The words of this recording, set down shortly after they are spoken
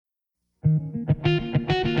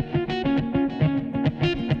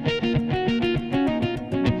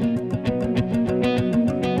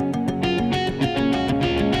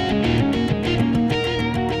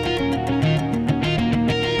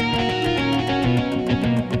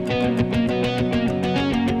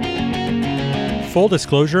Full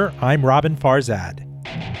disclosure, I'm Robin Farzad.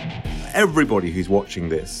 Everybody who's watching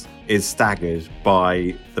this is staggered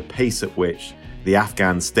by the pace at which the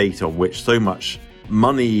Afghan state, on which so much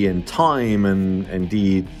money and time and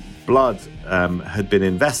indeed blood had been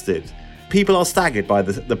invested, people are staggered by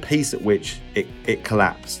the pace at which it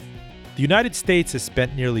collapsed. The United States has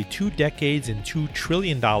spent nearly 2 decades and $2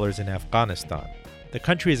 trillion in Afghanistan. The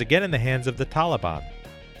country is again in the hands of the Taliban,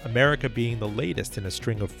 America being the latest in a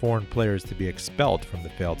string of foreign players to be expelled from the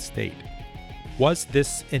failed state. Was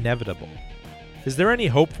this inevitable? Is there any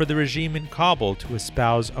hope for the regime in Kabul to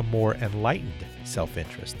espouse a more enlightened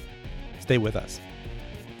self-interest? Stay with us.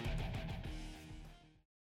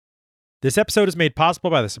 This episode is made possible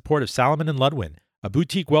by the support of Salomon & Ludwin, a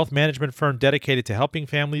boutique wealth management firm dedicated to helping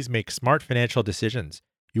families make smart financial decisions.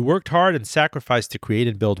 You worked hard and sacrificed to create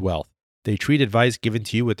and build wealth. They treat advice given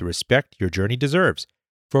to you with the respect your journey deserves.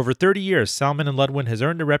 For over 30 years, Salomon & Ludwin has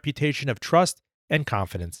earned a reputation of trust and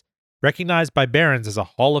confidence, recognized by Barron's as a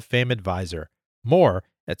Hall of Fame advisor. More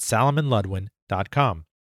at salomonludwin.com.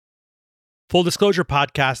 Full Disclosure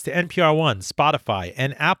podcast to NPR One, Spotify,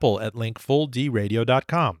 and Apple at link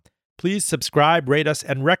fulldradio.com. Please subscribe, rate us,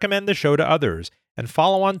 and recommend the show to others. And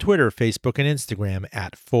follow on Twitter, Facebook, and Instagram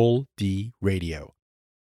at FullDRadio.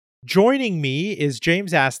 Joining me is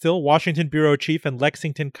James Astill, Washington bureau chief and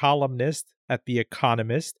Lexington columnist at The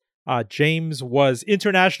Economist. James was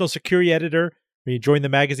international security editor when he joined the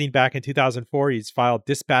magazine back in 2004. He's filed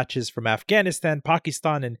dispatches from Afghanistan,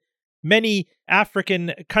 Pakistan, and many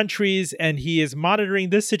African countries, and he is monitoring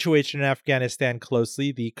this situation in Afghanistan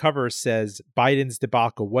closely. The cover says, Biden's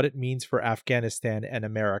debacle, what it means for Afghanistan and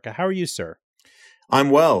America. How are you, sir? I'm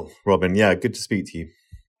well, Robin. Yeah, good to speak to you.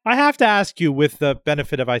 I have to ask you, with the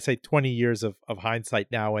benefit of, I say, 20 years of hindsight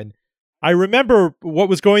now, and I remember what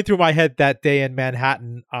was going through my head that day in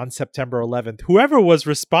Manhattan on September 11th. Whoever was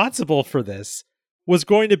responsible for this was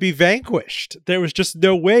going to be vanquished. There was just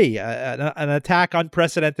no way. An attack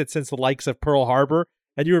unprecedented since the likes of Pearl Harbor.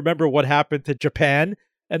 And you remember what happened to Japan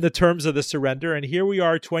and the terms of the surrender. And here we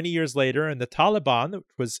are 20 years later, and the Taliban, which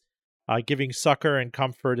was giving succor and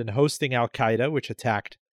comfort and hosting al-Qaeda, which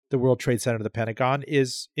attacked the World Trade Center of the Pentagon,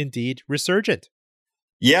 is indeed resurgent.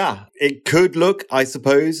 Yeah, it could look, I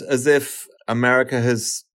suppose, as if America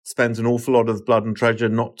has spent an awful lot of blood and treasure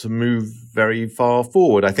not to move very far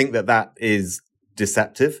forward. I think that is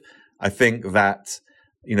deceptive. I think that,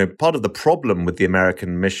 part of the problem with the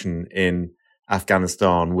American mission in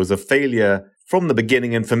Afghanistan was a failure from the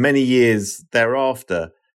beginning and for many years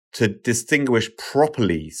thereafter to distinguish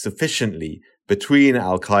properly, sufficiently between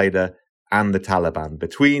al-Qaeda and the Taliban,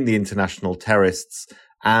 between the international terrorists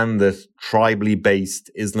and the tribally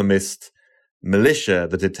based Islamist militia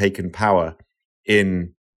that had taken power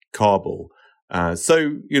in Kabul.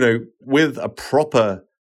 So, with a proper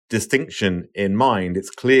distinction in mind,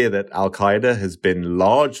 it's clear that al-Qaeda has been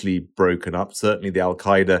largely broken up, certainly the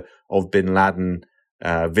al-Qaeda of bin Laden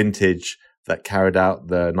vintage that carried out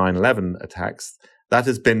the 9/11 attacks. That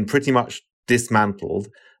has been pretty much dismantled.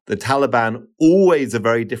 The Taliban, always a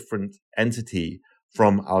very different entity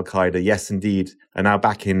from al-Qaeda, yes, indeed, are now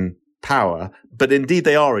back in power, but indeed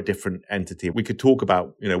they are a different entity. We could talk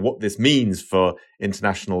about, what this means for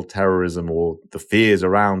international terrorism or the fears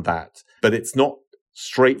around that, but it's not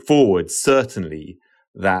straightforward, certainly,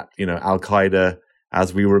 that, al-Qaeda,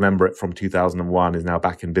 as we remember it from 2001, is now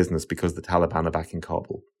back in business because the Taliban are back in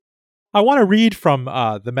Kabul. I want to read from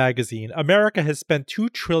the magazine. America has spent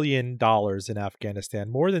 $2 trillion in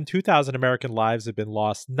Afghanistan. More than 2,000 American lives have been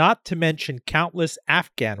lost, not to mention countless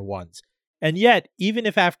Afghan ones. And yet, even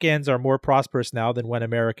if Afghans are more prosperous now than when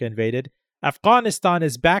America invaded, Afghanistan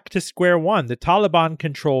is back to square one. The Taliban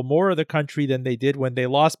control more of the country than they did when they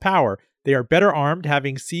lost power. They are better armed,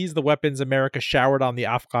 having seized the weapons America showered on the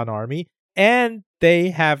Afghan army. And they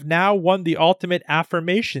have now won the ultimate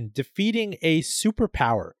affirmation, defeating a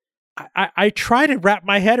superpower. I try to wrap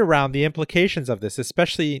my head around the implications of this,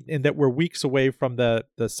 especially in that we're weeks away from the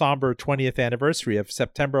somber 20th anniversary of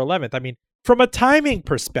September 11th. I mean, from a timing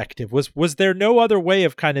perspective, was there no other way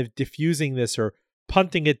of kind of diffusing this or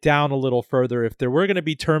punting it down a little further if there were going to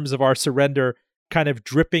be terms of our surrender, kind of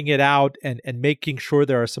dripping it out and making sure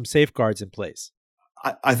there are some safeguards in place?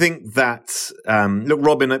 I think that, look,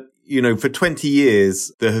 Robin, for 20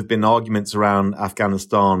 years, there have been arguments around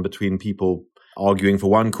Afghanistan between people arguing for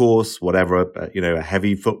one course, whatever, a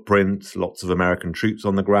heavy footprint, lots of American troops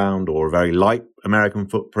on the ground, or a very light American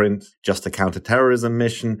footprint, just a counterterrorism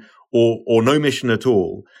mission, or no mission at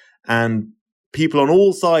all. And people on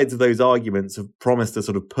all sides of those arguments have promised a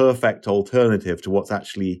sort of perfect alternative to what's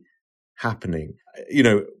actually happening.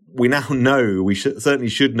 We now know, we certainly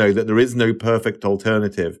should know, that there is no perfect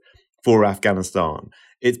alternative for Afghanistan.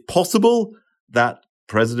 It's possible that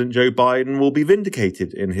President Joe Biden will be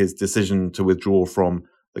vindicated in his decision to withdraw from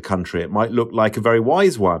the country. It might look like a very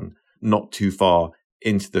wise one not too far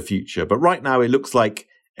into the future. But right now it looks like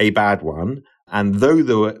a bad one. And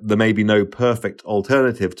though there may be no perfect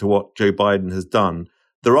alternative to what Joe Biden has done,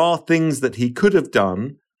 there are things that he could have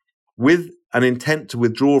done with an intent to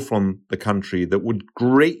withdraw from the country that would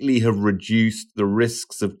greatly have reduced the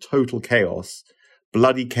risks of total chaos,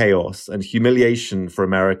 bloody chaos, and humiliation for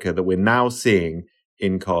America that we're now seeing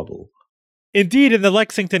in Kabul. Indeed, in the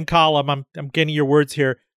Lexington column, I'm getting your words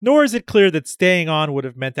here, nor is it clear that staying on would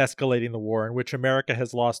have meant escalating the war, in which America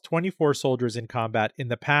has lost 24 soldiers in combat in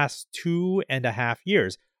the past 2.5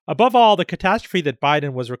 years. Above all, the catastrophe that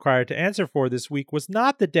Biden was required to answer for this week was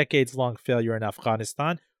not the decades-long failure in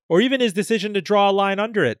Afghanistan, or even his decision to draw a line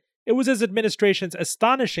under it. It was his administration's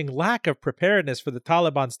astonishing lack of preparedness for the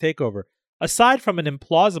Taliban's takeover. Aside from an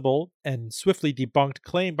implausible and swiftly debunked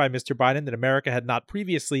claim by Mr. Biden that America had not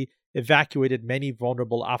previously evacuated many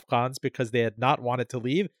vulnerable Afghans because they had not wanted to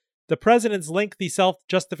leave, the president's lengthy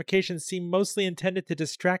self-justification seemed mostly intended to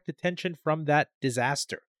distract attention from that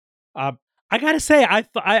disaster. I gotta say,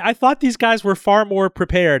 I thought these guys were far more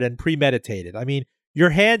prepared and premeditated. I mean,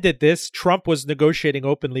 your hand did this. Trump was negotiating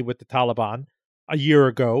openly with the Taliban a year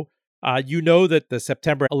ago. You know that the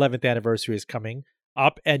September 11th anniversary is coming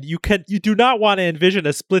up, and you do not want to envision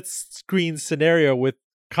a split-screen scenario with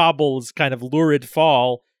Kabul's kind of lurid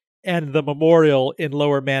fall and the memorial in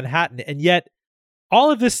Lower Manhattan. And yet, all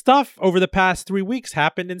of this stuff over the past 3 weeks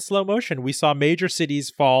happened in slow motion. We saw major cities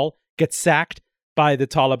fall, get sacked by the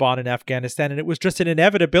Taliban in Afghanistan, and it was just an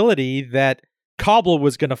inevitability that Kabul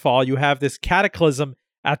was going to fall. You have this cataclysm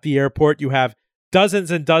at the airport. You have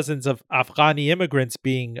dozens and dozens of Afghani immigrants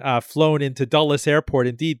being flown into Dulles Airport.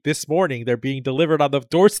 Indeed, this morning, they're being delivered on the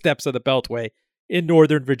doorsteps of the Beltway in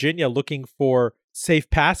Northern Virginia looking for safe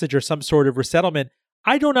passage or some sort of resettlement.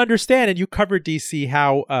 I don't understand, and you covered, DC,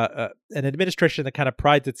 how an administration that kind of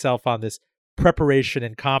prides itself on this preparation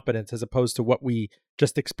and competence as opposed to what we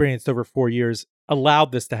just experienced over 4 years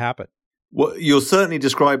allowed this to happen. Well, you're certainly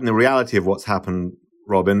describing the reality of what's happened,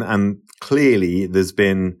 Robin, and clearly there's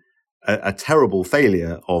been a terrible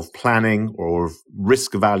failure of planning or of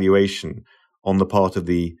risk evaluation on the part of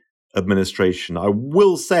the administration. I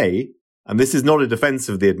will say, and this is not a defense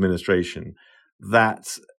of the administration,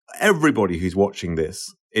 that everybody who's watching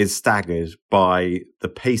this is staggered by the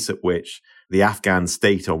pace at which the Afghan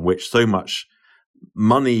state, on which so much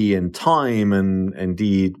money and time and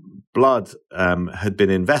indeed blood had been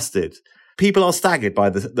invested, people are staggered by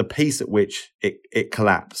the pace at which it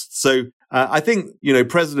collapsed. So I think,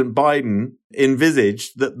 President Biden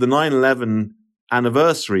envisaged that the 9/11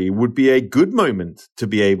 anniversary would be a good moment to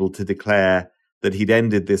be able to declare that he'd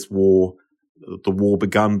ended this war, the war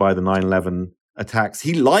begun by the 9/11 attacks.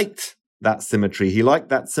 He liked that symmetry. He liked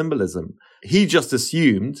that symbolism. He just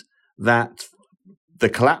assumed that the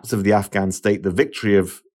collapse of the Afghan state, the victory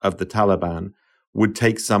of the Taliban, would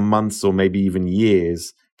take some months or maybe even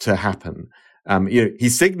years to happen. He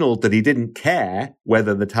signaled that he didn't care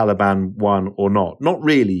whether the Taliban won or not. Not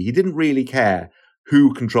really. He didn't really care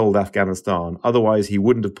who controlled Afghanistan. Otherwise, he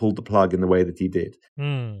wouldn't have pulled the plug in the way that he did.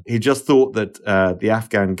 He just thought that the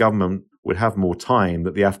Afghan government would have more time,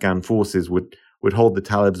 that the Afghan forces would hold the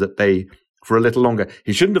Talibs at bay for a little longer.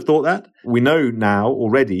 He shouldn't have thought that. We know now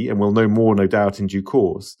already, and we'll know more, no doubt, in due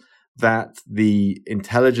course, that the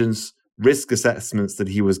intelligence risk assessments that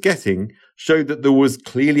he was getting showed that there was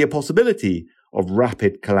clearly a possibility of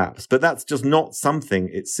rapid collapse. But that's just not something,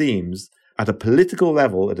 it seems, at a political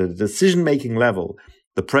level, at a decision-making level,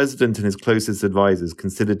 the president and his closest advisors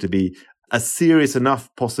considered to be a serious enough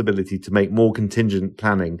possibility to make more contingent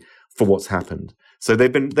planning for what's happened. So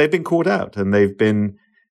they've been caught out and they've been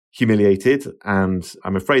humiliated, and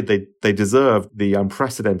I'm afraid they deserve the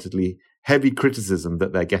unprecedentedly heavy criticism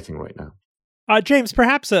that they're getting right now. James,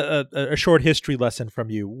 perhaps a short history lesson from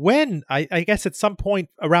you. When, I guess at some point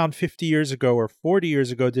around 50 years ago or 40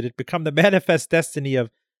 years ago, did it become the manifest destiny of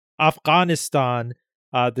Afghanistan,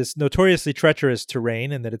 this notoriously treacherous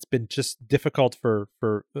terrain, and that it's been just difficult for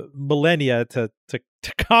millennia to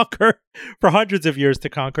conquer, for hundreds of years to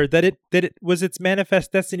conquer, that it was its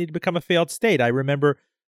manifest destiny to become a failed state? I remember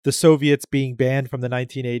the Soviets being banned from the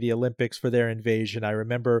 1980 Olympics for their invasion. I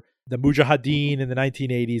remember the Mujahideen in the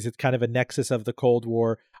 1980s. It's kind of a nexus of the Cold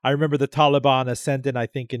War. I remember the Taliban ascended, I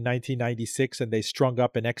think, in 1996, and they strung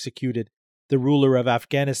up and executed the ruler of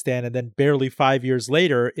Afghanistan. And then barely 5 years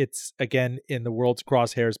later, it's again in the world's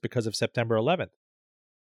crosshairs because of September 11th.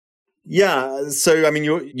 Yeah, so I mean,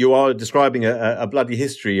 you are describing a bloody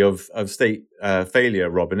history of state failure,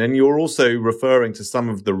 Robin, and you're also referring to some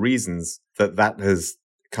of the reasons that has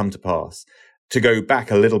come to pass. To go back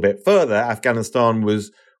a little bit further, Afghanistan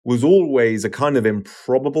was always a kind of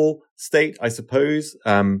improbable state, I suppose.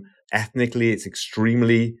 Ethnically, it's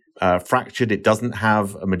extremely fractured. It doesn't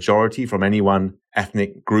have a majority from any one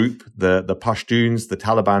ethnic group. The Pashtuns, the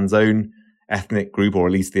Taliban's own ethnic group, or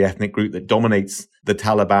at least the ethnic group that dominates the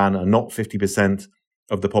Taliban, are not 50%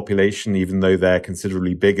 of the population, even though they're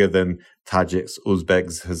considerably bigger than Tajiks,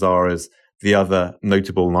 Uzbeks, Hazaras, the other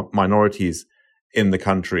notable minorities in the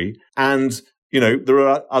country. And, you know, there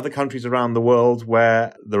are other countries around the world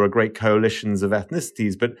where there are great coalitions of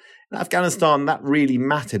ethnicities. But in Afghanistan, that really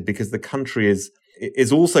mattered because the country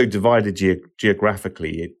is also divided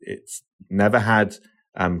geographically. It's never had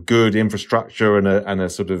good infrastructure and a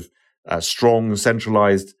sort of strong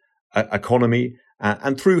centralized economy.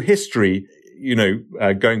 And through history, you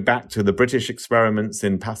know, going back to the British experiments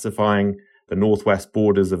in pacifying the northwest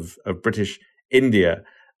borders of British India,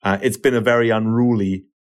 it's been a very unruly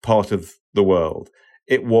part of the world.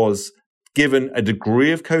 It was given a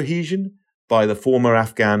degree of cohesion by the former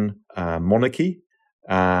Afghan monarchy.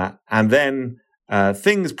 And then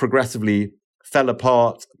things progressively fell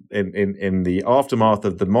apart in the aftermath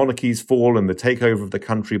of the monarchy's fall and the takeover of the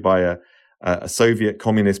country by a Soviet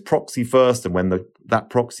communist proxy first. And when that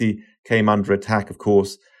proxy came under attack, of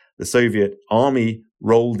course, the Soviet army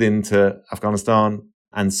rolled into Afghanistan.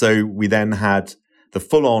 And so we then had the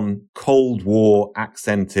full-on Cold War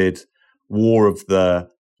accented war of the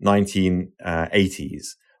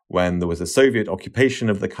 1980s, when there was a Soviet occupation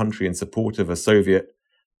of the country in support of a Soviet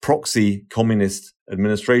proxy communist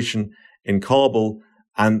administration in Kabul.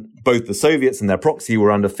 And both the Soviets and their proxy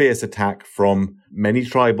were under fierce attack from many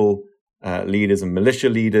tribal leaders and militia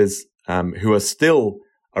leaders who are still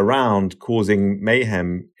around causing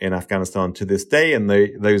mayhem in Afghanistan to this day. And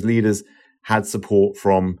those leaders had support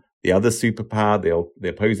from the other superpower, the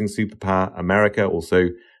opposing superpower, America, also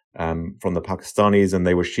from the Pakistanis, and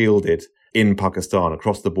they were shielded in Pakistan,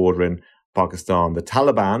 across the border in Pakistan. The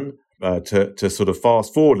Taliban, to sort of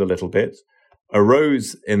fast forward a little bit,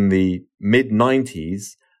 arose in the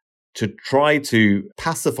mid-90s to try to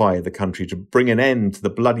pacify the country, to bring an end to the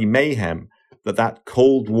bloody mayhem that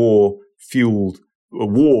Cold War-fueled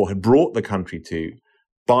war had brought the country to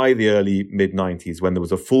by the early mid-90s, when there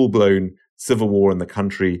was a full-blown civil war in the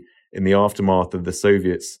country in the aftermath of the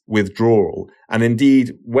Soviets' withdrawal. And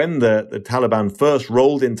indeed, when the Taliban first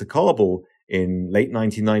rolled into Kabul in late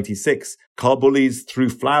 1996, Kabulis threw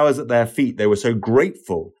flowers at their feet. They were so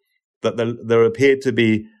grateful that there appeared to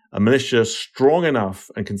be a militia strong enough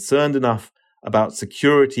and concerned enough about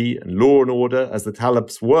security and law and order, as the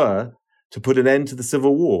Talibs were, to put an end to the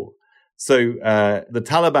civil war. So the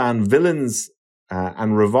Taliban, villains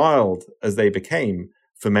and reviled as they became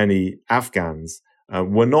for many Afghans,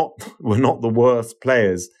 were not the worst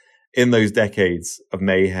players in those decades of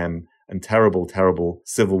mayhem and terrible, terrible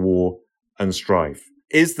civil war and strife.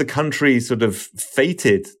 Is the country sort of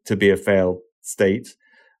fated to be a failed state?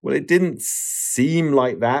 Well, it didn't seem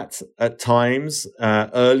like that at times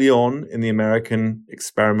early on in the American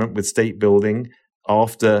experiment with state building,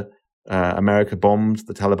 after America bombed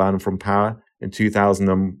the Taliban from power in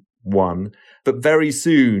 2001. But very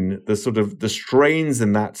soon, the strains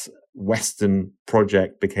in that Western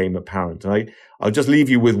project became apparent. And I'll just leave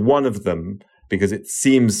you with one of them, because it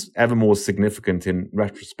seems ever more significant in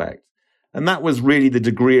retrospect. And that was really the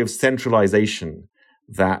degree of centralization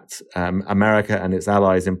that America and its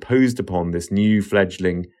allies imposed upon this new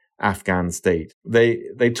fledgling Afghan state.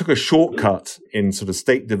 They took a shortcut in sort of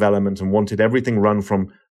state development and wanted everything run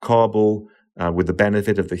from Kabul with the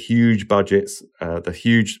benefit of the huge budgets, the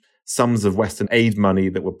huge sums of Western aid money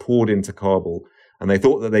that were poured into Kabul. And they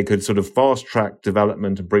thought that they could sort of fast track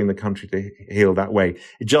development and bring the country to heel that way.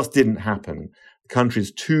 It just didn't happen. The country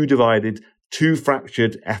is too divided, too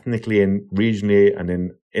fractured ethnically and regionally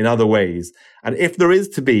and in other ways. And if there is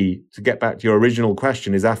to be, to get back to your original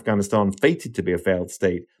question, is Afghanistan fated to be a failed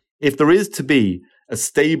state? If there is to be a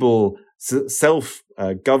stable,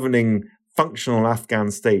 self-governing, functional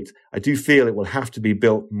Afghan state, I do feel it will have to be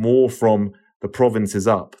built more from the provinces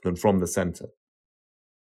up than from the center.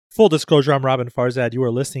 Full disclosure, I'm Robin Farzad. You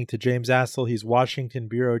are listening to James Astill. He's Washington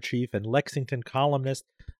bureau chief and Lexington columnist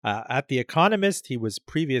at The Economist. He was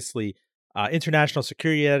previously international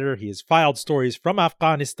security editor. He has filed stories from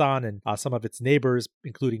Afghanistan and some of its neighbors,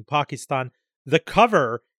 including Pakistan. The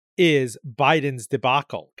cover is Biden's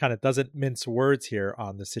debacle. Kind of doesn't mince words here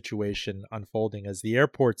on the situation unfolding, as the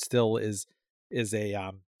airport still is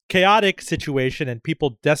a chaotic situation and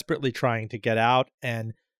people desperately trying to get out.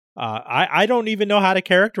 And I don't even know how to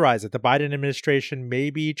characterize it. The Biden administration may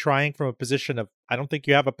be trying from a position of, I don't think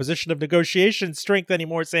you have a position of negotiation strength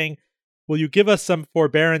anymore, saying, will you give us some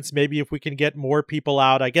forbearance? Maybe if we can get more people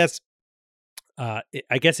out. I guess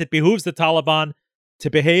it behooves the Taliban to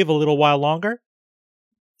behave a little while longer.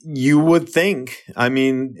 You would think. I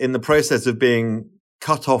mean, in the process of being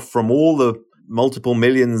cut off from all the multiple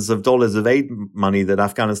millions of dollars of aid money that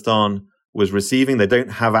Afghanistan was receiving, they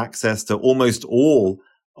don't have access to almost all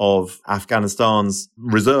of Afghanistan's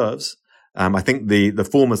reserves. I think the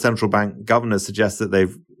former central bank governor suggests that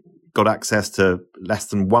they've got access to less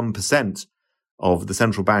than 1% of the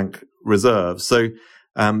central bank reserves. So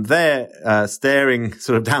they're staring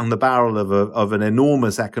sort of down the barrel of an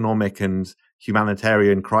enormous economic and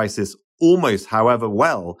humanitarian crisis, almost however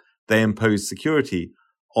well they impose security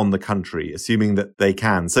on the country, assuming that they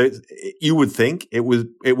can. So you would think it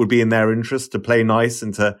would be in their interest to play nice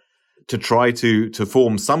and to try to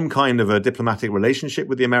form some kind of a diplomatic relationship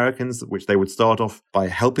with the Americans, which they would start off by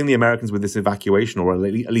helping the Americans with this evacuation, or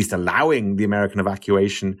at least allowing the American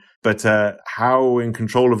evacuation. But how in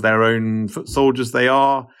control of their own foot soldiers they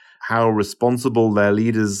are, how responsible their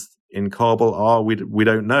leaders in Kabul are, we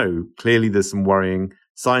don't know. Clearly, there's some worrying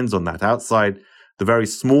signs on that. Outside the very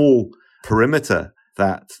small perimeter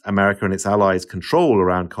that America and its allies control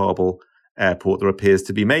around Kabul airport, there appears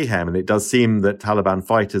to be mayhem. And it does seem that Taliban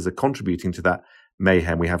fighters are contributing to that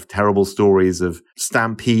mayhem. We have terrible stories of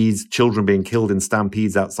stampedes, children being killed in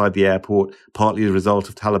stampedes outside the airport, partly as a result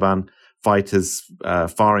of Taliban fighters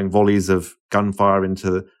firing volleys of gunfire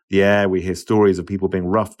into the air. We hear stories of people being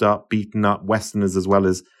roughed up, beaten up, Westerners as well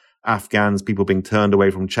as Afghans, people being turned away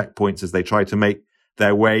from checkpoints as they try to make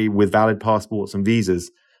their way with valid passports and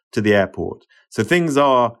visas to the airport. So things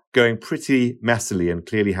are going pretty messily and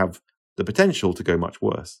clearly have the potential to go much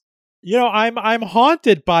worse. You know, I'm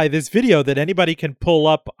haunted by this video that anybody can pull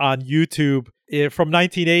up on YouTube from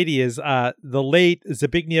 1980. Is the late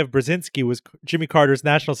Zbigniew Brzezinski was Jimmy Carter's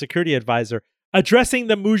national security advisor, addressing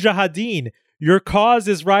the Mujahideen. Your cause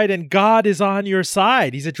is right and God is on your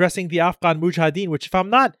side. He's addressing the Afghan Mujahideen, which, if I'm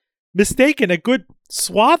not mistaken, a good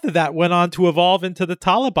swath of that went on to evolve into the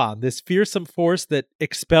Taliban, this fearsome force that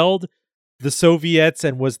expelled the Soviets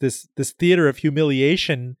and was this theater of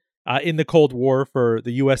humiliation in the Cold War for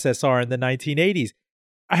the USSR in the 1980s.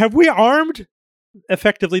 Have we armed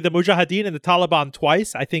effectively the Mujahideen and the Taliban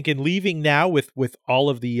twice? I think in leaving now with all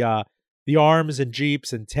of the arms and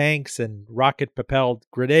jeeps and tanks and rocket-propelled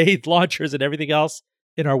grenade launchers and everything else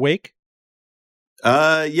in our wake.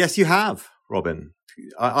 Yes, you have, Robin.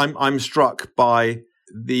 I'm struck by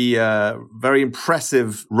the very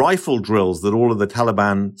impressive rifle drills that all of the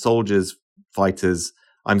Taliban soldiers, fighters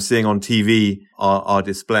I'm seeing on TV are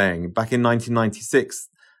displaying. Back in 1996,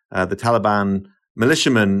 the Taliban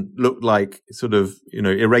militiamen looked like sort of,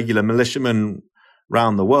 irregular militiamen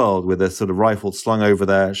around the world with a sort of rifle slung over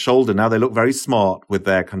their shoulder. Now they look very smart with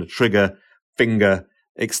their kind of trigger finger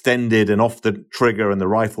extended and off the trigger and the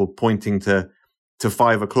rifle pointing to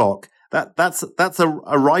 5 o'clock. That's a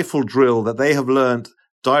rifle drill that they have learned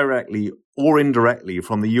directly or indirectly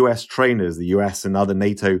from the US trainers, the US and other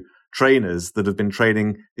NATO trainers that have been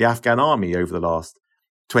training the Afghan army over the last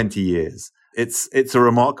 20 years. It's a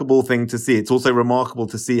remarkable thing to see. It's also remarkable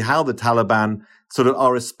to see how the Taliban sort of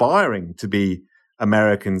are aspiring to be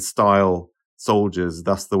American style soldiers,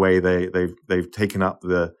 thus the way they've taken up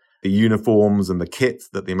the uniforms and the kit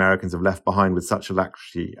that the Americans have left behind with such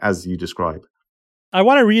alacrity, as you describe. I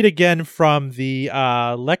want to read again from the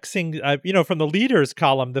from the leaders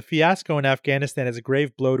column. The fiasco in Afghanistan is a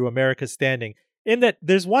grave blow to America's standing, in that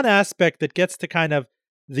there's one aspect that gets to kind of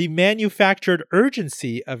the manufactured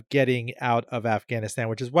urgency of getting out of Afghanistan,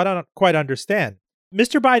 which is what I don't quite understand.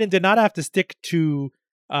 Mr. Biden did not have to stick to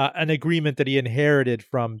an agreement that he inherited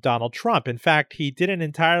from Donald Trump. In fact, he didn't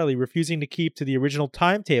entirely, refusing to keep to the original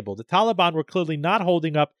timetable. The Taliban were clearly not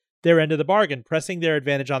holding up their end of the bargain, pressing their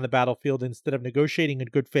advantage on the battlefield instead of negotiating in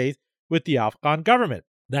good faith with the Afghan government.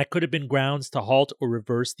 That could have been grounds to halt or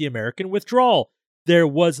reverse the American withdrawal. There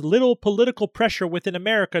was little political pressure within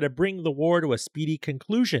America to bring the war to a speedy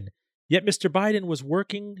conclusion. Yet Mr. Biden was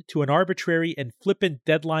working to an arbitrary and flippant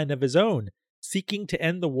deadline of his own, seeking to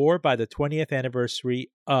end the war by the 20th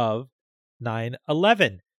anniversary of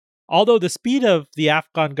 9/11. Although the speed of the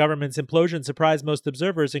Afghan government's implosion surprised most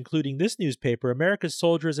observers, including this newspaper, America's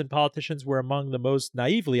soldiers and politicians were among the most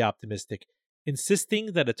naively optimistic,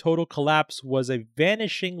 insisting that a total collapse was a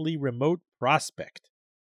vanishingly remote prospect.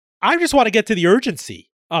 I just want to get to the urgency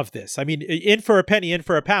of this. I mean, in for a penny, in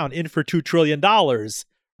for a pound, in for $2 trillion,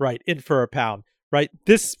 right? In for a pound, right?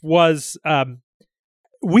 This was,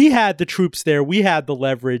 we had the troops there. We had the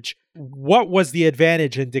leverage. What was the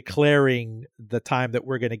advantage in declaring the time that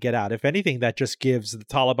we're going to get out? If anything, that just gives the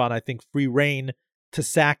Taliban, I think, free rein to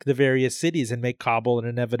sack the various cities and make Kabul an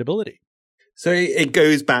inevitability. So it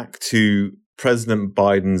goes back to President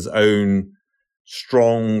Biden's own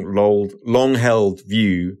strong, long-held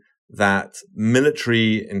view that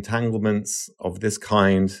military entanglements of this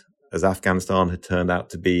kind, as Afghanistan had turned out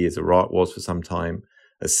to be, as Iraq was for some time,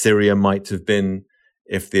 as Syria might have been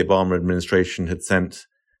if the Obama administration had sent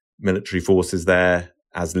military forces there,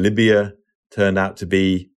 as Libya turned out to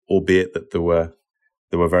be, albeit that there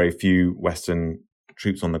were very few Western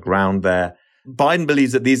troops on the ground there. Biden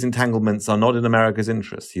believes that these entanglements are not in America's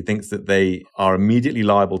interest. He thinks that they are immediately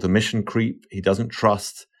liable to mission creep. He doesn't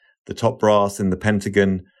trust the top brass in the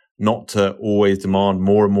Pentagon not to always demand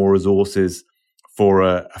more and more resources for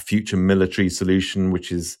a future military solution,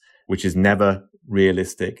 which is never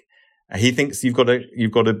realistic. He thinks you've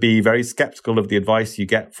got to be very skeptical of the advice you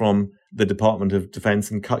get from the Department of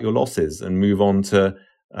Defense and cut your losses and move on to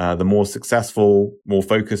the more successful, more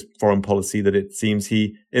focused foreign policy that it seems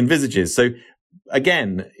he envisages. So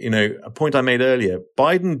again, a point I made earlier,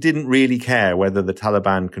 Biden didn't really care whether the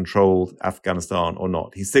Taliban controlled Afghanistan or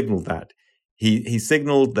not. He signaled that. He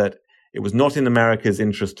signaled that it was not in America's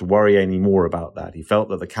interest to worry any more about that. He felt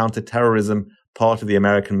that the counterterrorism part of the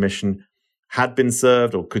American mission had been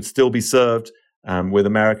served or could still be served with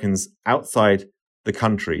Americans outside the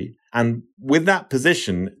country. And with that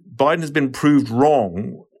position, Biden has been proved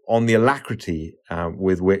wrong on the alacrity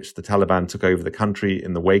with which the Taliban took over the country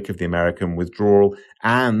in the wake of the American withdrawal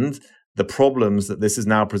and the problems that this has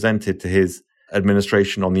now presented to his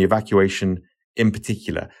administration on the evacuation in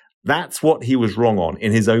particular. That's what he was wrong on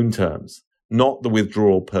in his own terms, not the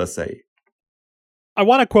withdrawal per se. I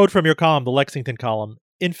want to quote from your column, the Lexington column.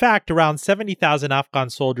 In fact, around 70,000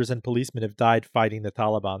 Afghan soldiers and policemen have died fighting the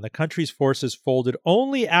Taliban. The country's forces folded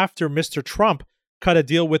only after Mr. Trump cut a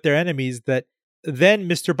deal with their enemies that then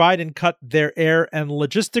Mr. Biden cut their air and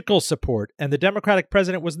logistical support. And the Democratic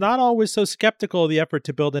president was not always so skeptical of the effort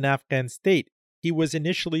to build an Afghan state. He was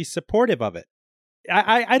initially supportive of it.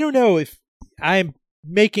 I don't know if I'm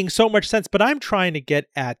making so much sense, but I'm trying to get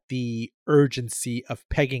at the urgency of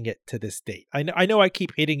pegging it to this date. I know I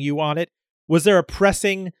keep hitting you on it. Was there a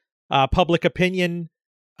pressing public opinion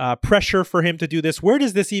pressure for him to do this? Where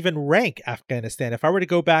does this even rank Afghanistan? If I were to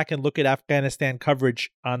go back and look at Afghanistan coverage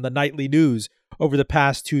on the nightly news over the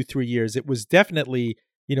past 2-3 years, it was definitely,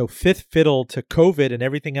 fifth fiddle to COVID and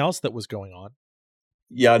everything else that was going on.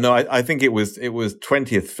 Yeah, no, I think it was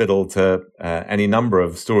 20th fiddle to any number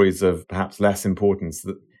of stories of perhaps less importance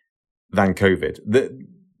than COVID.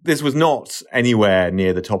 This was not anywhere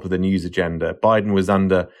near the top of the news agenda. Biden was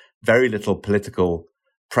under very little political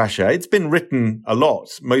pressure. It's been written a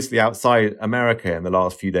lot, mostly outside America in the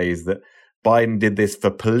last few days, that Biden did this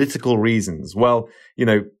for political reasons. Well,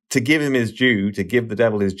 to give him his due, to give the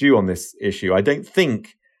devil his due on this issue, I don't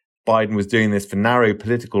think Biden was doing this for narrow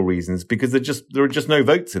political reasons because there are just no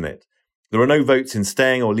votes in it. There are no votes in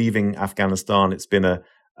staying or leaving Afghanistan. It's been a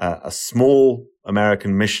small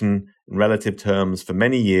American mission in relative terms for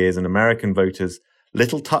many years, and American voters,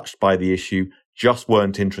 little touched by the issue, just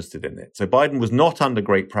weren't interested in it. So Biden was not under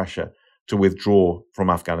great pressure to withdraw from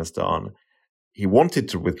Afghanistan. He wanted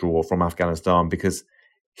to withdraw from Afghanistan because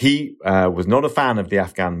he was not a fan of the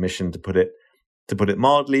Afghan mission, to put it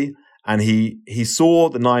mildly. And he saw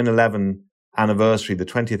the 9/11 anniversary, the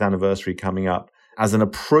 20th anniversary coming up, as an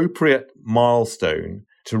appropriate milestone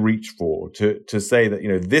to reach for, to say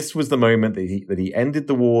that this was the moment that he ended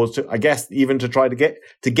the wars, I guess even to try to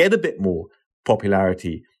get a bit more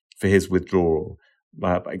popularity for his withdrawal,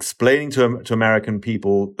 explaining to American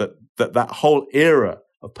people that whole era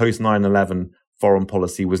of post 9/11 foreign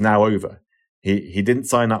policy was now over. He didn't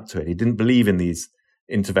sign up to it. He didn't believe in these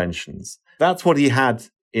interventions. That's what he had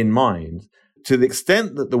in mind. To the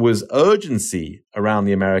extent that there was urgency around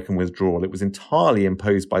the American withdrawal, it was entirely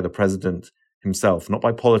imposed by the president himself, not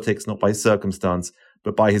by politics, not by circumstance,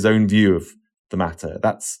 but by his own view of the matter.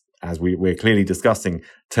 That's, as we're clearly discussing,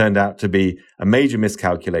 turned out to be a major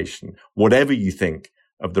miscalculation, whatever you think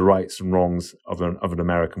of the rights and wrongs of an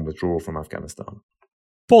American withdrawal from Afghanistan.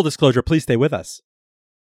 Full disclosure, please stay with us.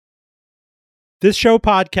 This show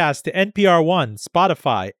podcasts to NPR One,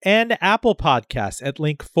 Spotify, and Apple Podcasts at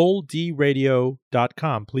link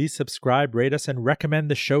fulldradio.com. Please subscribe, rate us, and recommend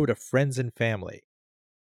the show to friends and family.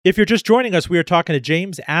 If you're just joining us, we are talking to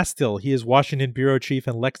James Astill. He is Washington bureau chief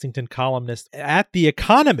and Lexington columnist at The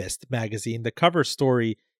Economist magazine. The cover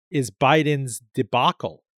story is Biden's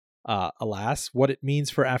debacle, alas, what it means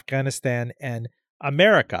for Afghanistan and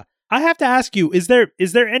America. I have to ask you, is there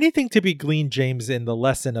anything to be gleaned, James, in the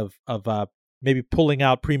lesson of maybe pulling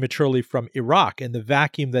out prematurely from Iraq and the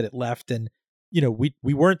vacuum that it left? And, we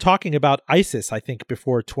weren't talking about ISIS, I think,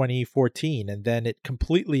 before 2014, and then it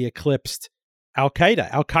completely eclipsed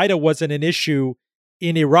Al-Qaeda. Al-Qaeda wasn't an issue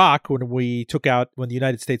in Iraq when the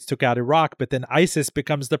United States took out Iraq, but then ISIS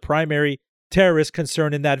becomes the primary terrorist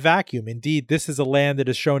concern in that vacuum. Indeed, this is a land that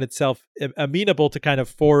has shown itself amenable to kind of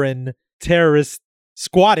foreign terrorist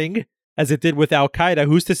squatting, as it did with Al-Qaeda.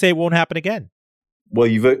 Who's to say it won't happen again? Well,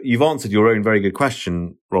 you've answered your own very good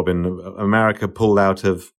question, Robin. America pulled out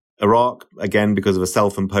of Iraq, again, because of a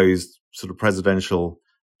self-imposed sort of presidential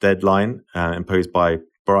deadline imposed by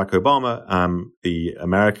Barack Obama. The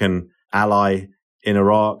American ally in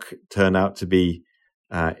Iraq turned out to be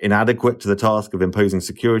inadequate to the task of imposing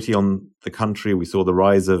security on the country. We saw the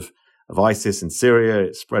rise of ISIS in Syria.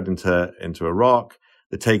 It spread into Iraq,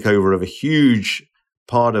 the takeover of a huge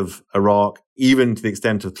part of Iraq, even to the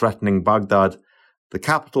extent of threatening Baghdad, the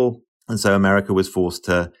capital. And so America was forced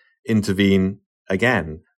to intervene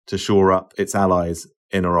again to shore up its allies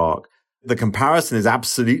in Iraq. The comparison is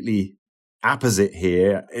absolutely apposite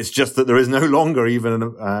here. It's just that there is no longer even,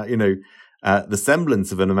 the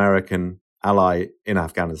semblance of an American ally in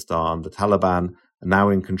Afghanistan. The Taliban are now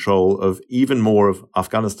in control of even more of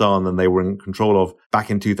Afghanistan than they were in control of back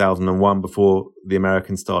in 2001 before the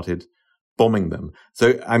Americans started bombing them.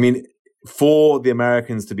 So, for the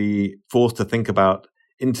Americans to be forced to think about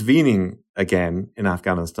intervening again in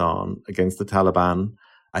Afghanistan against the Taliban,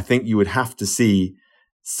 I think you would have to see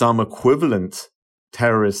some equivalent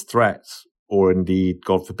terrorist threat, or indeed,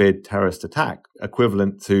 God forbid, terrorist attack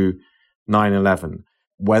equivalent to 9/11.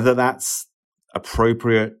 Whether that's an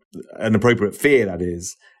appropriate fear, that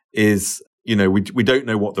is, we don't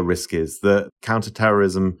know what the risk is. The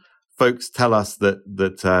counterterrorism folks tell us that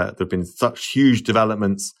there have been such huge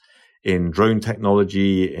developments in drone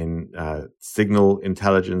technology, in signal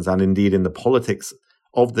intelligence, and indeed in the politics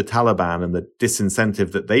of the Taliban and the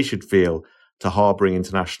disincentive that they should feel to harboring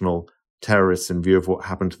international terrorists in view of what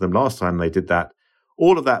happened to them last time they did that.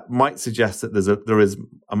 All of that might suggest that there is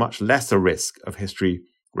a much lesser risk of history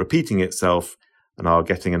repeating itself and are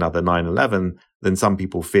getting another 9/11 than some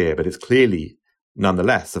people fear, but it's clearly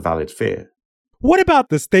nonetheless a valid fear. What about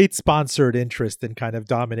the state-sponsored interest in kind of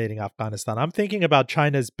dominating Afghanistan? I'm thinking about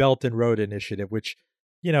China's Belt and Road Initiative, which,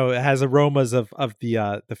 has aromas of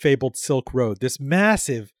the fabled Silk Road, this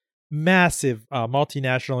massive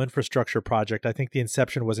multinational infrastructure project. I think the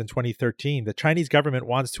inception was in 2013. The Chinese government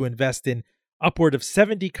wants to invest in upward of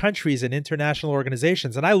 70 countries and international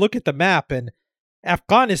organizations. And I look at the map, and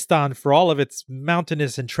Afghanistan, for all of its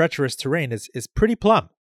mountainous and treacherous terrain, is pretty plumb.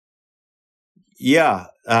 Yeah,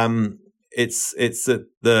 it's at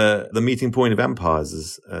the meeting point of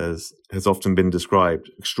empires, as has often been described.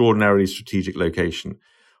 Extraordinarily strategic location.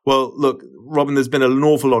 Well, look, Robin, there's been an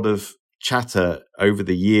awful lot of chatter over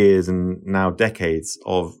the years and now decades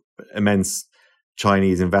of immense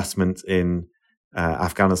Chinese investment in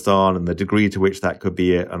Afghanistan and the degree to which that could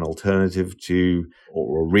be an alternative to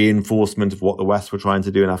or a reinforcement of what the West were trying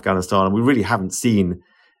to do in Afghanistan. And we really haven't seen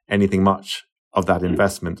anything much of that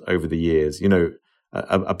investment over the years.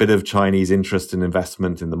 A bit of Chinese interest and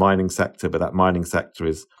investment in the mining sector, but that mining sector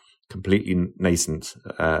is completely nascent.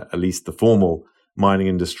 At least the formal mining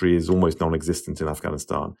industry is almost non-existent in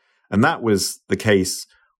Afghanistan. And that was the case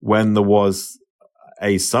when there was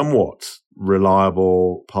a somewhat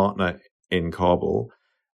reliable partner in Kabul.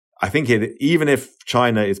 I think even if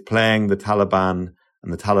China is playing the Taliban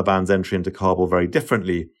and the Taliban's entry into Kabul very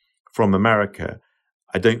differently from America,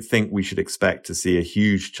 I don't think we should expect to see a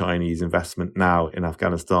huge Chinese investment now in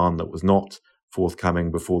Afghanistan that was not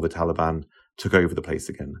forthcoming before the Taliban took over the place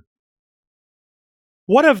again.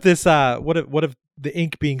 What of this? What of the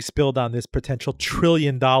ink being spilled on this potential $1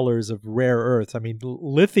 trillion of rare earths? I mean,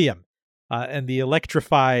 lithium and the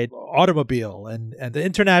electrified automobile and the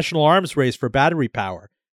international arms race for battery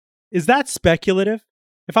power. Is that speculative?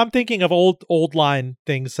 If I'm thinking of old line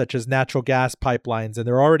things such as natural gas pipelines, and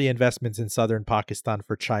there are already investments in southern Pakistan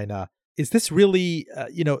for China, is this really,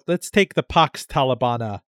 let's take the Pax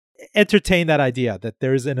Talibana, entertain that idea that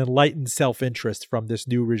there's an enlightened self-interest from this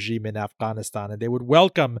new regime in Afghanistan, and they would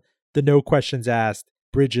welcome the no questions asked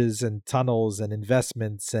bridges and tunnels and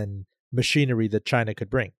investments and machinery that China could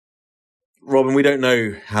bring. Robin, we don't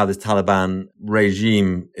know how this Taliban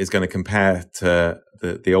regime is going to compare to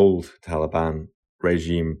the old Taliban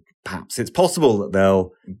regime. Perhaps it's possible that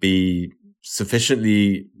they'll be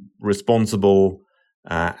sufficiently responsible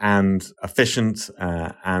and efficient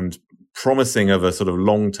and promising of a sort of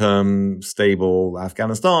long-term stable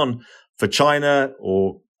Afghanistan for China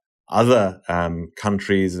or other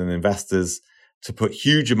countries and investors to put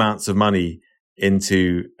huge amounts of money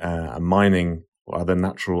into mining or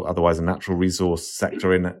otherwise a natural resource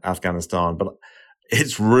sector in Afghanistan. But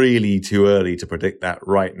it's really too early to predict that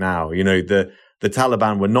right now. You know, the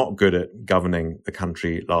Taliban were not good at governing the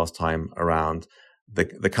country last time around.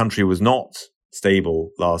 The country was not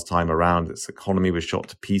stable last time around. Its economy was shot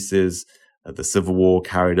to pieces. The civil war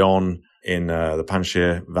carried on in the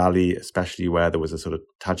Panjshir Valley, especially where there was a sort of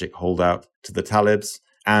Tajik holdout to the Talibs.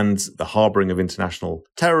 And the harboring of international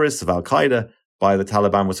terrorists, of Al-Qaeda, by the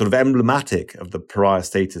Taliban was sort of emblematic of the pariah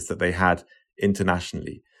status that they had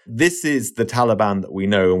internationally. This is the Taliban that we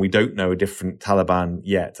know, and we don't know a different Taliban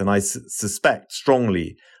yet. And I suspect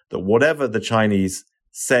strongly that whatever the Chinese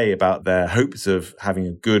say about their hopes of having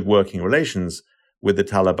a good working relations with the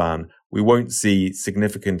Taliban, we won't see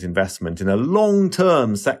significant investment in a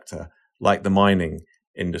long-term sector like the mining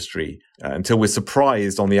industry until we're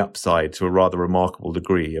surprised on the upside to a rather remarkable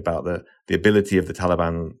degree about the ability of the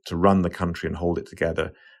Taliban to run the country and hold it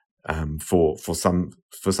together for some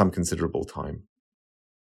considerable time.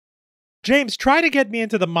 James, try to get me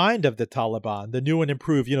into the mind of the Taliban, the new and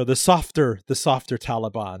improved, the softer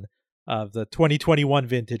Taliban of the 2021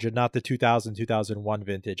 vintage and not the 2001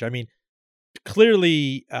 vintage. I mean,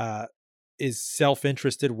 clearly is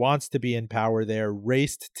self-interested, wants to be in power there,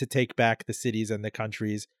 raced to take back the cities and the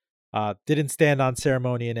countries, didn't stand on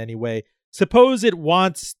ceremony in any way. Suppose it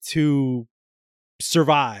wants to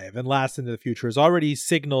survive and last into the future, has already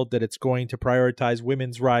signaled that it's going to prioritize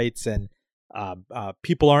women's rights, and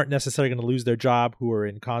people aren't necessarily going to lose their job who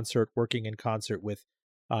are working in concert with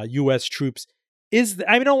U.S. troops.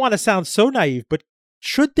 I don't want to sound so naive, but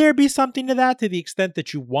should there be something to that, to the extent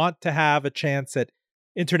that you want to have a chance at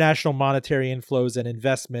international monetary inflows and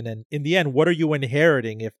investment? And in the end, what are you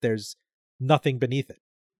inheriting if there's nothing beneath it?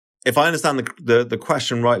 If I understand the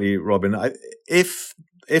question rightly, Robin, if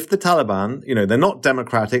the Taliban, they're not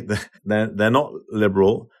democratic, they're not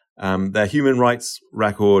liberal, their human rights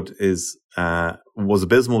record was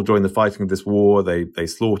abysmal during the fighting of this war. They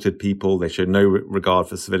slaughtered people. They showed no regard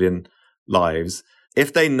for civilian lives.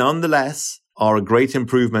 If they nonetheless are a great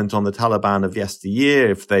improvement on the Taliban of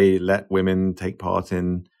yesteryear, if they let women take part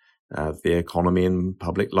in the economy and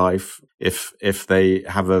public life, if they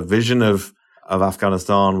have a vision of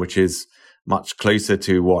Afghanistan which is much closer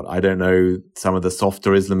to what, I don't know, some of the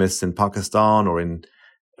softer Islamists in Pakistan or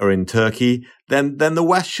in Turkey, then the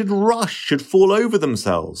West should fall over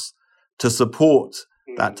themselves to support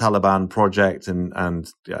that Taliban project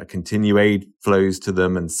and continue aid flows to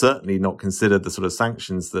them, and certainly not consider the sort of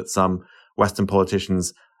sanctions that some Western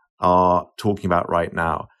politicians are talking about right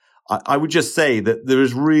now. I would just say that there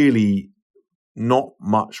is really not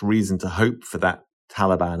much reason to hope for that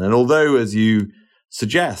Taliban. And although, as you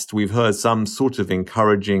suggest, we've heard some sort of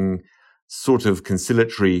encouraging, sort of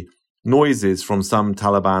conciliatory noises from some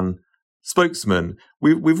Taliban spokesman,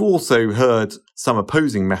 we've also heard some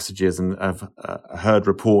opposing messages and have heard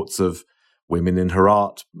reports of women in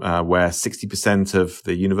Herat, where 60% of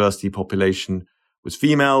the university population was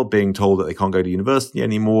female, being told that they can't go to university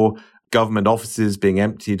anymore, government offices being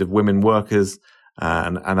emptied of women workers,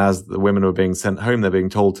 and as the women are being sent home, they're being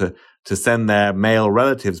told to send their male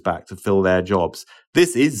relatives back to fill their jobs.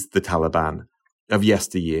 This is the Taliban of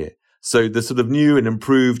yesteryear. So the sort of new and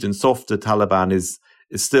improved and softer Taliban is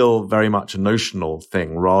still very much a notional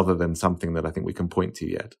thing rather than something that I think we can point to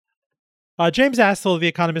yet. James Astill of The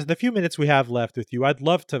Economist, in the few minutes we have left with you, I'd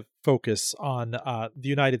love to focus on the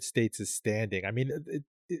United States' standing. I mean,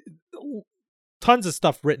 tons of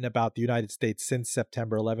stuff written about the United States since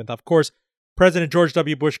September 11th. Of course, President George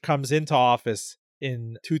W. Bush comes into office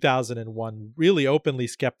in 2001, really openly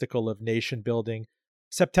skeptical of nation building.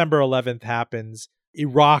 September 11th happens.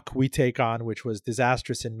 Iraq we take on, which was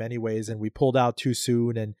disastrous in many ways, and we pulled out too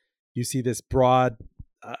soon. And you see this broad,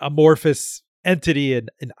 amorphous entity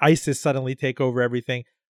and ISIS suddenly take over everything.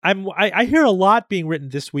 I hear a lot being written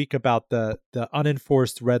this week about the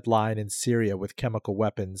unenforced red line in Syria with chemical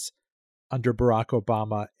weapons under Barack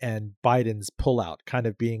Obama, and Biden's pullout kind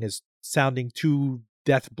of sounding two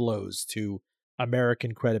death blows to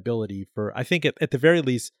American credibility for, I think at the very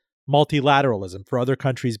least, multilateralism, for other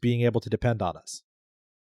countries being able to depend on us.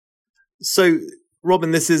 So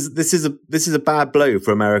Robin, this is a bad blow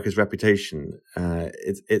for America's reputation.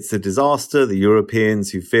 It's a disaster. The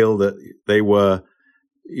Europeans who feel that they were,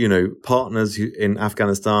 partners in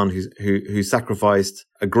Afghanistan who sacrificed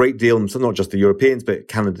a great deal, so not just the Europeans, but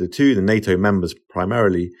Canada too, the NATO members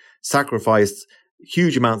primarily, sacrificed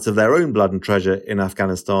huge amounts of their own blood and treasure in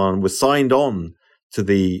Afghanistan, were signed on to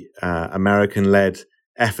the American-led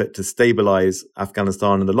effort to stabilize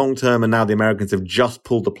Afghanistan in the long term. And now the Americans have just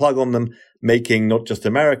pulled the plug on them, making not just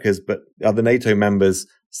America's, but other NATO members'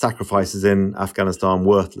 sacrifices in Afghanistan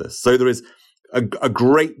worthless. So there is a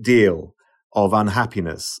great deal of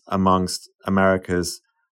unhappiness amongst America's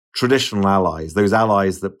traditional allies, those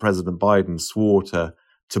allies that President Biden swore to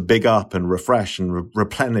big up and refresh and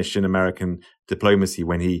replenish in American diplomacy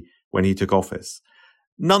when he took office.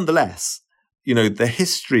 Nonetheless, the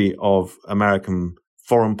history of American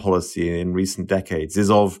foreign policy in recent decades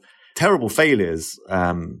is of terrible failures.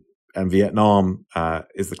 And Vietnam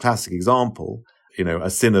is the classic example, a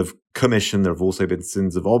sin of commission. There have also been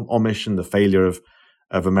sins of omission, the failure of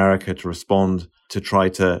America to respond to try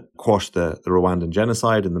to quash the Rwandan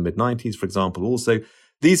genocide in the mid-90s, for example. Also,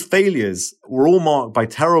 these failures were all marked by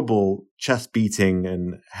terrible chest beating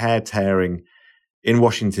and hair tearing in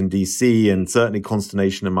Washington, D.C., and certainly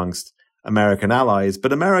consternation amongst American allies.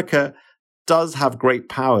 But America does have great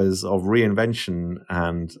powers of reinvention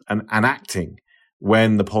and acting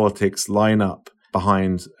when the politics line up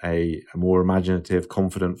behind a more imaginative,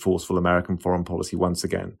 confident, forceful American foreign policy once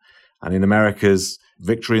again. And in America's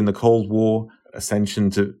victory in the Cold War,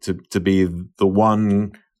 ascension to be the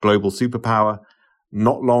one global superpower,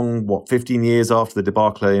 not long, 15 years after the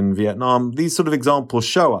debacle in Vietnam, these sort of examples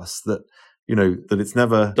show us that, that it's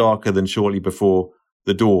never darker than shortly before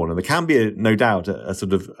the dawn. And there can be, no doubt, a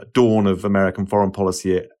sort of dawn of American foreign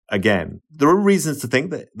policy again. There are reasons to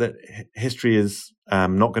think that history is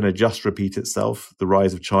not going to just repeat itself. The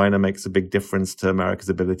rise of China makes a big difference to America's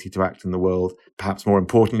ability to act in the world. Perhaps more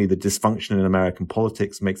importantly, the dysfunction in American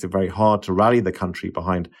politics makes it very hard to rally the country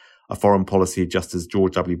behind a foreign policy, just as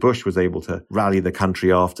George W. Bush was able to rally the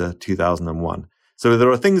country after 2001. So there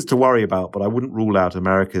are things to worry about, but I wouldn't rule out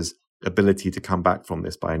America's ability to come back from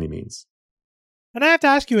this by any means. And I have to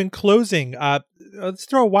ask you in closing, let's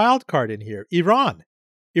throw a wild card in here. Iran.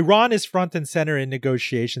 Iran is front and center in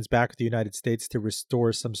negotiations back with the United States to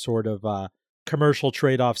restore some sort of commercial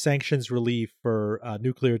trade-off, sanctions relief for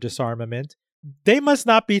nuclear disarmament. They must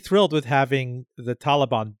not be thrilled with having the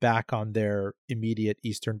Taliban back on their immediate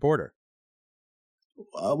eastern border.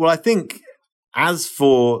 Well, I think as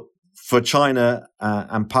for China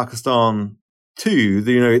and Pakistan too,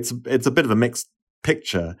 it's a bit of a mixed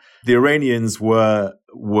picture. The Iranians were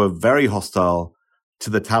very hostile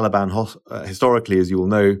to the Taliban historically, as you will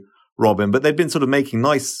know, Robin, but they'd been sort of making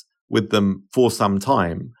nice with them for some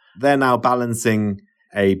time. They're now balancing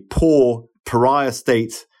a poor pariah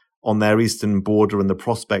state on their eastern border and the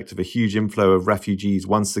prospect of a huge inflow of refugees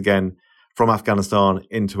once again from Afghanistan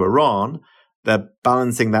into Iran. They're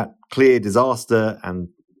balancing that clear disaster and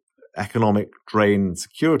economic drain and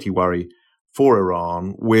security worry for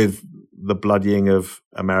Iran with the bloodying of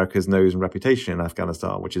America's nose and reputation in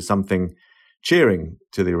Afghanistan, which is something cheering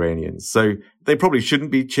to the Iranians. So they probably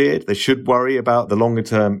shouldn't be cheered. They should worry about the longer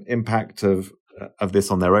term impact of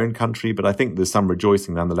this on their own country. But I think there's some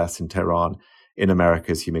rejoicing nonetheless in Tehran in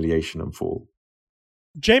America's humiliation and fall.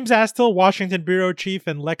 James Astill, Washington bureau chief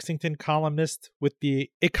and Lexington columnist with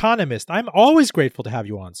The Economist. I'm always grateful to have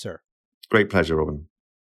you on, sir. Great pleasure, Robin.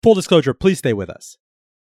 Full disclosure, please stay with us.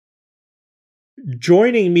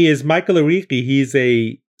 Joining me is Michael Arrighi. He's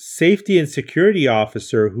a safety and security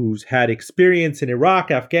officer who's had experience in Iraq,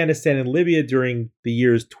 Afghanistan, and Libya during the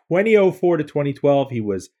years 2004 to 2012. He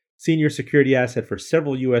was senior security asset for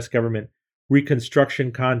several U.S. government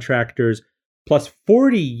reconstruction contractors, plus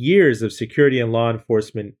 40 years of security and law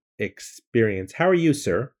enforcement experience. How are you,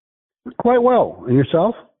 sir? Quite well. And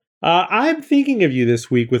yourself? I'm thinking of you this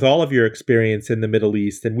week with all of your experience in the Middle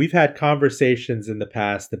East, and we've had conversations in the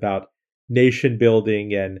past about nation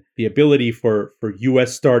building and the ability for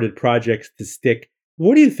U.S.-started projects to stick.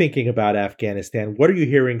 What are you thinking about Afghanistan? What are you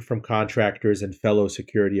hearing from contractors and fellow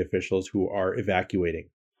security officials who are evacuating?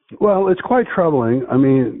 Well, it's quite troubling. I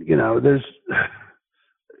mean,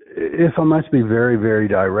 if I must be very, very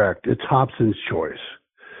direct, it's Hobson's choice.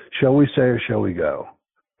 Shall we say or shall we go?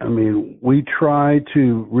 I mean, we try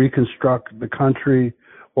to reconstruct the country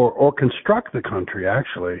or construct the country,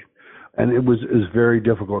 actually. And it was a very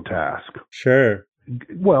difficult task. Sure.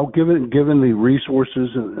 Well, given the resources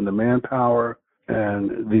and the manpower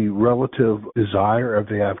and the relative desire of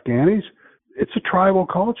the Afghanis, it's a tribal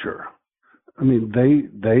culture. I mean,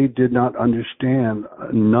 they did not understand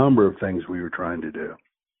a number of things we were trying to do.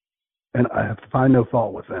 And I have to find no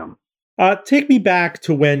fault with them. Take me back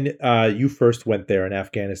to when you first went there in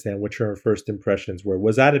Afghanistan, what your first impressions were.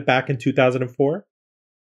 Was that back in 2004?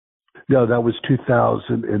 No, that was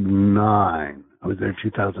 2009. I was there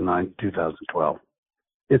 2009, 2012.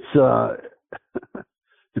 It's a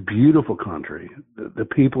beautiful country. The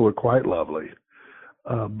people are quite lovely,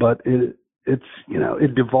 but it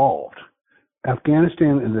devolved.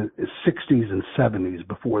 Afghanistan in the 60s and 70s,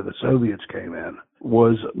 before the Soviets came in,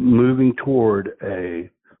 was moving toward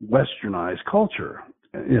a westernized culture.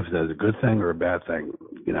 If that's a good thing or a bad thing,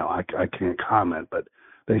 I can't comment, but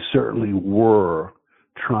they certainly were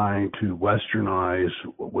trying to westernize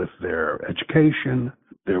with their education,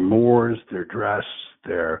 their mores, their dress,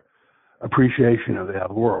 their appreciation of the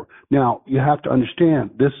outer world. Now, you have to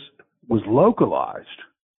understand, this was localized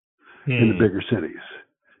in the bigger cities,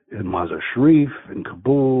 in Mazar Sharif, in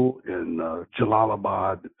Kabul, in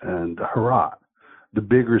Jalalabad, and Herat, the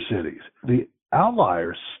bigger cities. The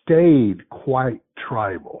outliers stayed quite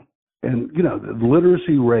tribal. And, the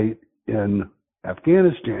literacy rate in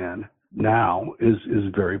Afghanistan now is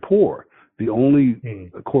very poor. The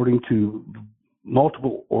only, according to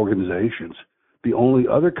multiple organizations, the only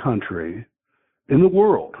other country in the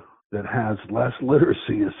world that has less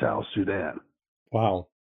literacy is South Sudan. Wow.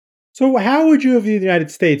 So how would you have viewed the United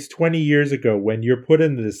States 20 years ago when you're put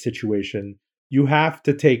into this situation? You have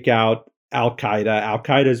to take out Al-Qaeda.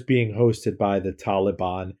 Al-Qaeda is being hosted by the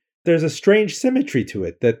Taliban. There's a strange symmetry to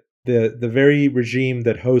it that the very regime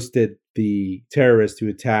that hosted the terrorists who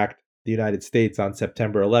attacked the United States on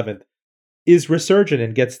September 11th is resurgent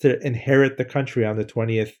and gets to inherit the country on the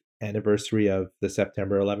 20th anniversary of the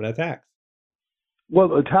September 11 attacks. Well,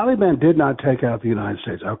 the Taliban did not take out the United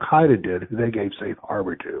States. Al-Qaeda did, who they gave safe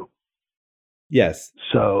harbor to. Yes.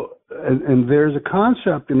 So, and there's a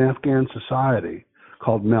concept in Afghan society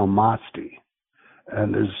called Melmasti,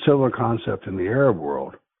 and there's a similar concept in the Arab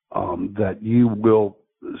world, that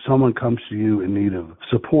someone comes to you in need of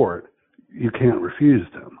support, you can't refuse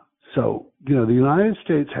them. So, the United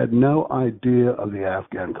States had no idea of the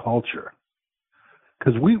Afghan culture,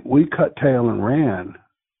 because we cut tail and ran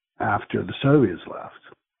after the Soviets left.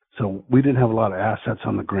 So we didn't have a lot of assets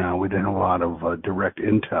on the ground. We didn't have a lot of direct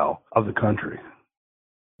intel of the country.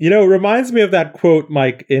 It reminds me of that quote,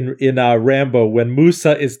 Mike, in Rambo, when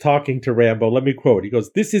Musa is talking to Rambo. Let me quote. He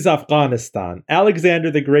goes, "This is Afghanistan.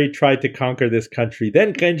 Alexander the Great tried to conquer this country,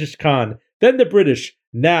 then Genghis Khan, then the British,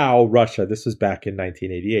 now Russia." This was back in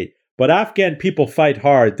 1988. "But Afghan people fight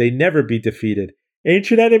hard. They never be defeated.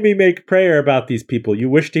 Ancient enemy make prayer about these people. You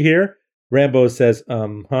wish to hear?" Rambo says,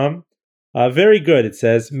 very good, it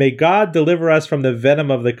says. "May God deliver us from the venom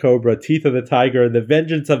of the cobra, teeth of the tiger, and the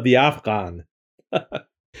vengeance of the Afghan."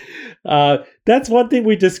 That's one thing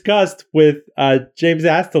we discussed with James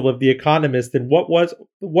Astill of The Economist, and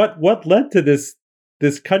what led to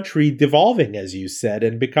this country devolving, as you said,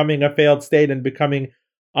 and becoming a failed state and becoming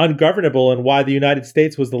ungovernable, and why the United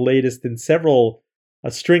States was the latest in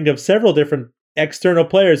a string of several different external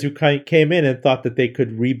players who came in and thought that they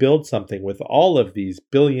could rebuild something with all of these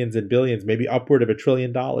billions and billions, maybe upward of $1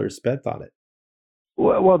 trillion spent on it.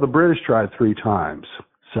 Well, the British tried 3 times.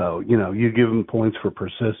 So, you give them points for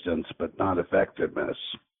persistence, but not effectiveness.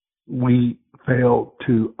 We fail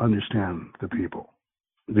to understand the people.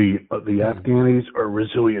 The Afghanis are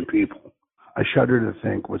resilient people. I shudder to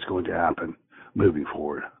think what's going to happen moving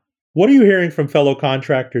forward. What are you hearing from fellow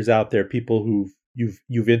contractors out there, people who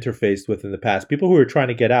you've interfaced with in the past, people who are trying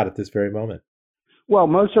to get out at this very moment? Well,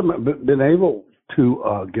 most of them have been able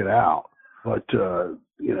to get out, but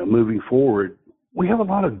moving forward, we have a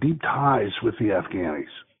lot of deep ties with the Afghanis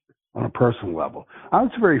on a personal level. I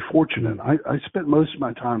was very fortunate. I spent most of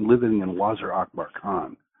my time living in Wazir Akbar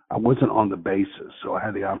Khan. I wasn't on the bases, so I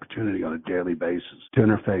had the opportunity on a daily basis to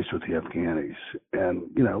interface with the Afghanis. And,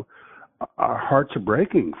 our hearts are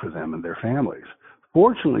breaking for them and their families.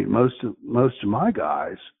 Fortunately, most of my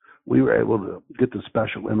guys, we were able to get the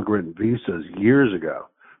special immigrant visas years ago.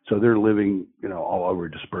 So they're living, all over,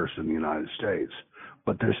 dispersed in the United States.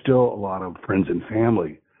 But there's still a lot of friends and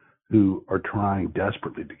family who are trying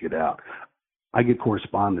desperately to get out. I get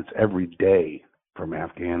correspondence every day from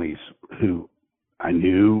Afghanis who I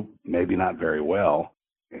knew, maybe not very well,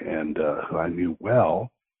 and who I knew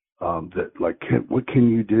well, that what can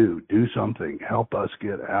you do? Do something. Help us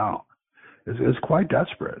get out. It's quite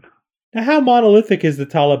desperate. Now, how monolithic is the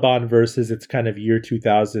Taliban versus its kind of year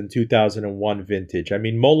 2000, 2001 vintage? I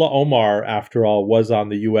mean, Mullah Omar, after all, was on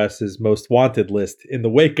the U.S.'s most wanted list in the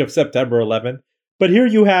wake of September 11th. But here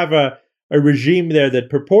you have a a regime there that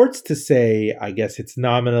purports to say, I guess it's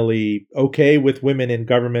nominally okay with women in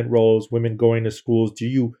government roles, women going to schools. Do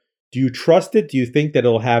you trust it? Do you think that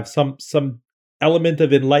it'll have some element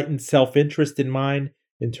of enlightened self-interest in mind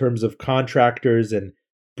in terms of contractors and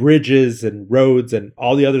bridges and roads and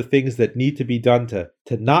all the other things that need to be done to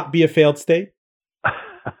not be a failed state?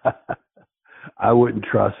 I wouldn't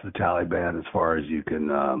trust the Taliban as far as you can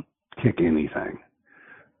kick anything.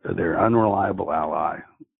 They're an unreliable ally.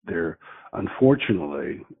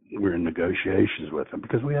 Unfortunately, we're in negotiations with them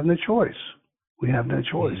because we have no choice. We have no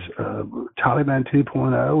choice. Taliban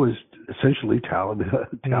 2.0 is essentially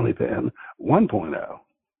Taliban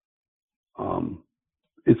 1.0.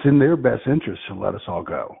 It's in their best interest to let us all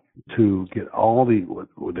go, to get all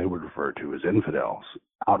what they would refer to as infidels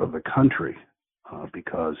out of the country,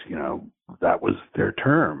 because that was their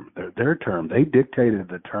term. Their term. They dictated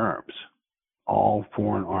the terms. All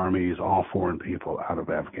foreign armies, all foreign people out of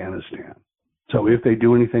Afghanistan. So if they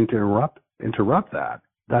do anything to interrupt that,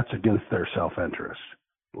 that's against their self-interest.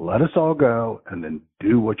 Let us all go and then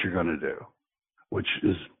do what you're going to do, which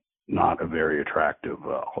is not a very attractive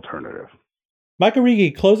alternative. Michael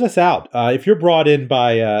Arrighi, close us out. If you're brought in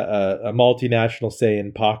by a multinational, say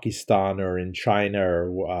in Pakistan or in China,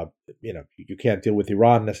 or you can't deal with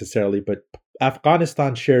Iran necessarily, but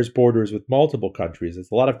Afghanistan shares borders with multiple countries.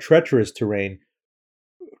 It's a lot of treacherous terrain.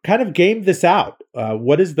 Kind of game this out.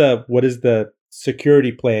 What is the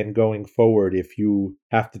security plan going forward if you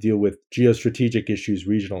have to deal with geostrategic issues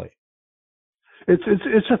regionally?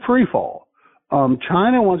 It's a free fall.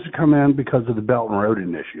 China wants to come in because of the Belt and Road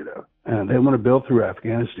Initiative, and they want to build through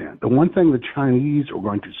Afghanistan. The one thing the Chinese are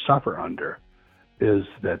going to suffer under is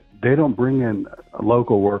that they don't bring in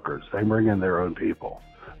local workers. They bring in their own people,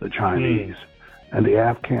 the Chinese. And the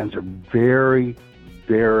Afghans are very,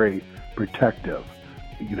 very protective.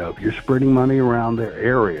 If you're spreading money around their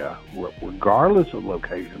area, regardless of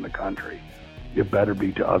location in the country, it better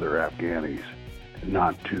be to other Afghanis,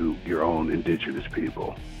 not to your own indigenous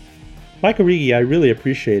people. Michael Arrighi, I really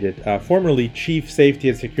appreciate it. Formerly Chief Safety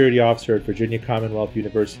and Security Officer at Virginia Commonwealth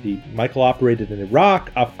University, Michael operated in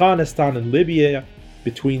Iraq, Afghanistan, and Libya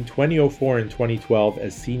between 2004 and 2012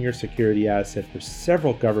 as senior security asset for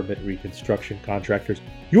several government reconstruction contractors.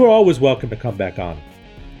 You are always welcome to come back on.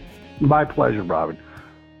 My pleasure, Robin.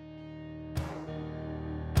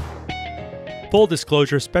 Full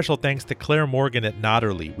disclosure, special thanks to Claire Morgan at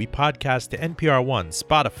Notterly. We podcast to NPR One,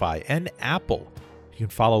 Spotify, and Apple. You can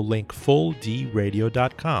follow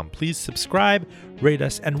linkfulldradio.com. Please subscribe, rate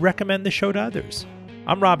us, and recommend the show to others.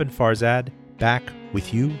 I'm Robin Farzad, back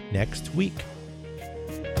with you next week.